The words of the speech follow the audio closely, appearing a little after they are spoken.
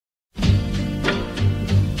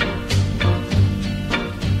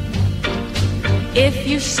If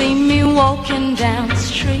you see me walking down the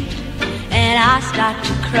street and I start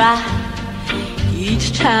to cry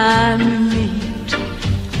each time we meet,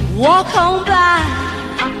 walk on by,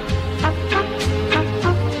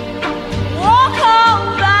 walk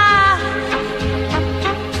on by.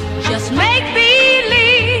 Just make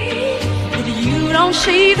believe that you don't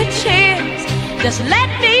see the tears. Just let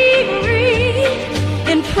me breathe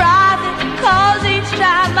in private, 'cause each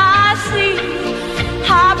time I see you,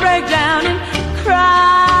 I break down and cry.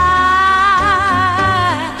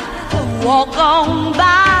 Walk on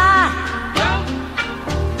by, Don't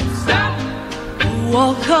stop,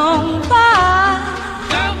 walk on by,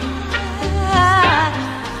 don't stop.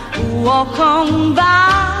 walk on by.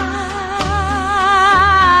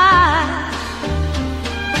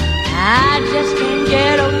 I just can't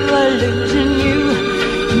get over losing you,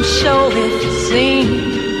 and so if it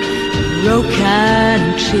seems broken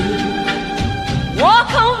too,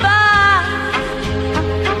 walk on by.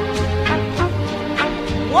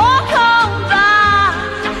 Walk on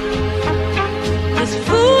by. This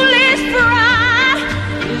foolish pride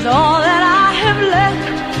is all that I have left.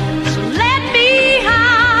 So let me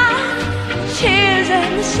hide the tears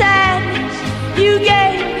and the sadness you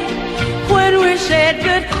gave me when we said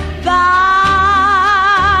goodbye.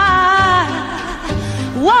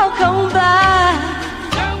 Walk on by.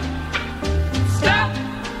 Don't stop,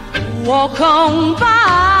 Walk on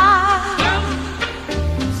by.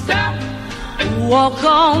 don't stop. Walk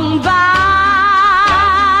on by.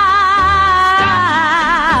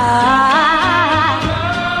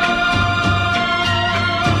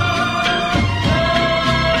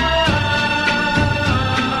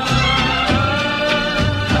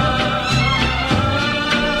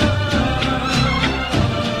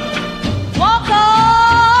 Walk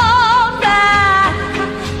on by.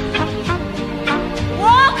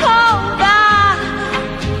 Walk on by.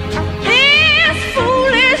 This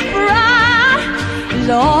foolish pride is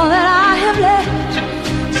all that I have left.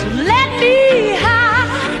 So let me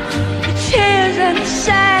hide the tears and the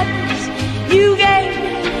sadness you gave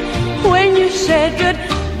me when you said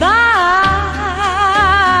goodbye.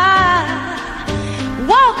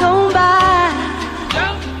 Walk on by.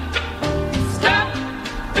 Don't stop,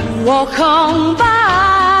 Walk on by.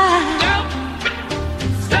 don't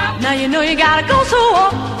stop. Now you know you gotta go, so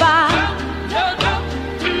walk by.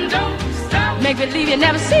 Don't stop. Make believe you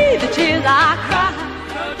never see the tears I cry.